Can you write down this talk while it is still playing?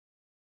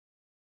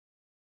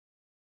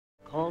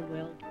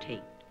Caldwell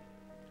Tate.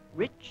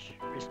 Rich,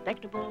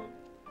 respectable,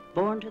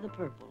 born to the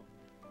purple,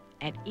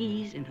 at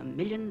ease in her $1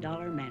 million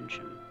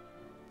mansion.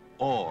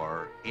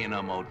 Or in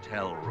a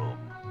motel room.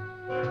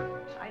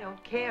 I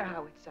don't care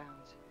how it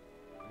sounds.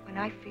 When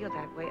I feel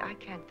that way, I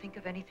can't think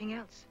of anything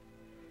else.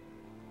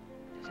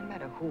 Doesn't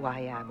matter who I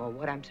am or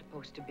what I'm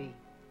supposed to be.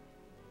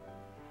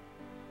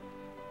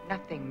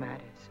 Nothing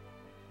matters.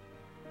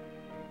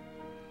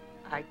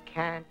 I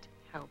can't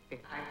help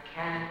it. I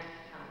can't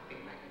help it.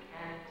 I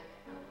can't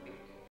help it.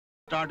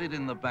 Started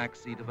in the back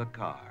seat of a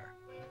car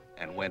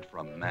and went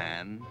from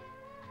man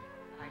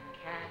I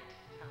can't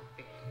help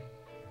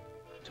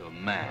it. to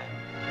man.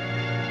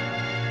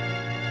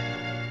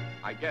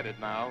 I get it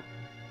now.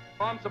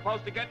 I'm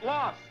supposed to get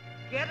lost.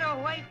 Get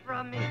away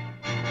from me.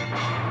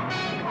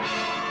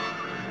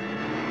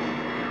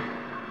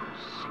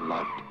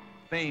 Slut.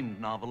 Famed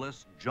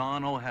novelist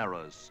John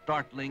O'Hara's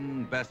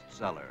startling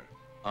bestseller,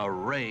 A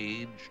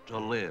Rage to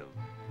Live,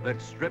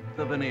 that stripped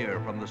the veneer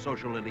from the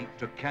social elite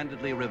to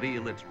candidly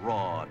reveal its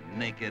raw,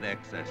 naked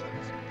excesses.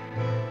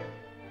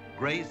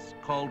 Grace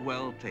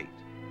Caldwell Tate,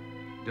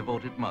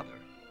 devoted mother,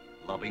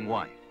 loving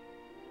wife,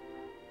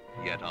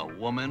 yet a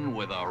woman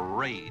with a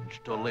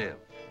rage to live.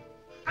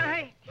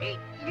 I hate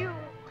you.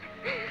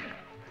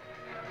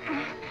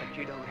 But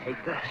you don't hate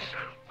Gus.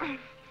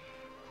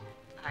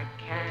 I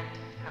can't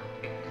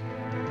help it.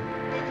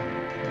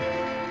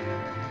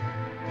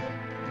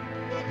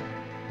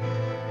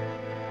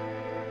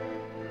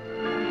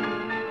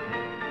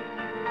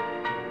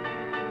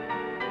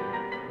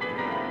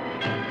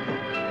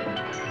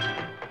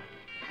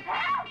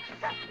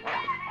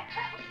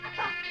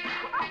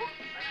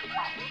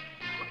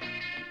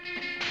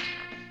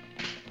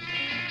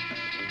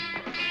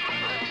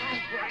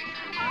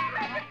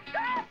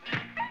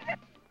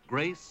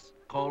 Grace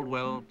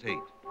Caldwell Tate,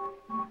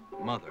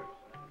 mother,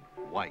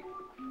 wife,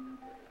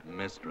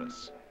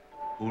 mistress,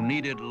 who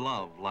needed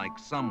love like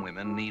some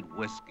women need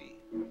whiskey.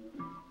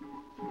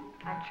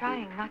 I'm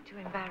trying not to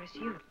embarrass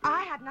you.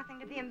 I have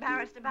nothing to be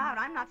embarrassed about.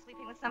 I'm not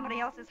sleeping with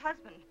somebody else's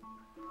husband.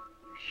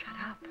 Shut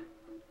up.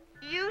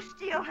 You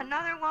steal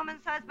another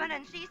woman's husband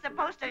and she's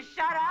supposed to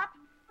shut up?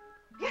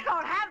 You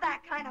don't have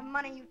that kind of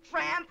money, you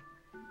tramp.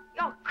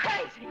 You're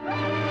crazy.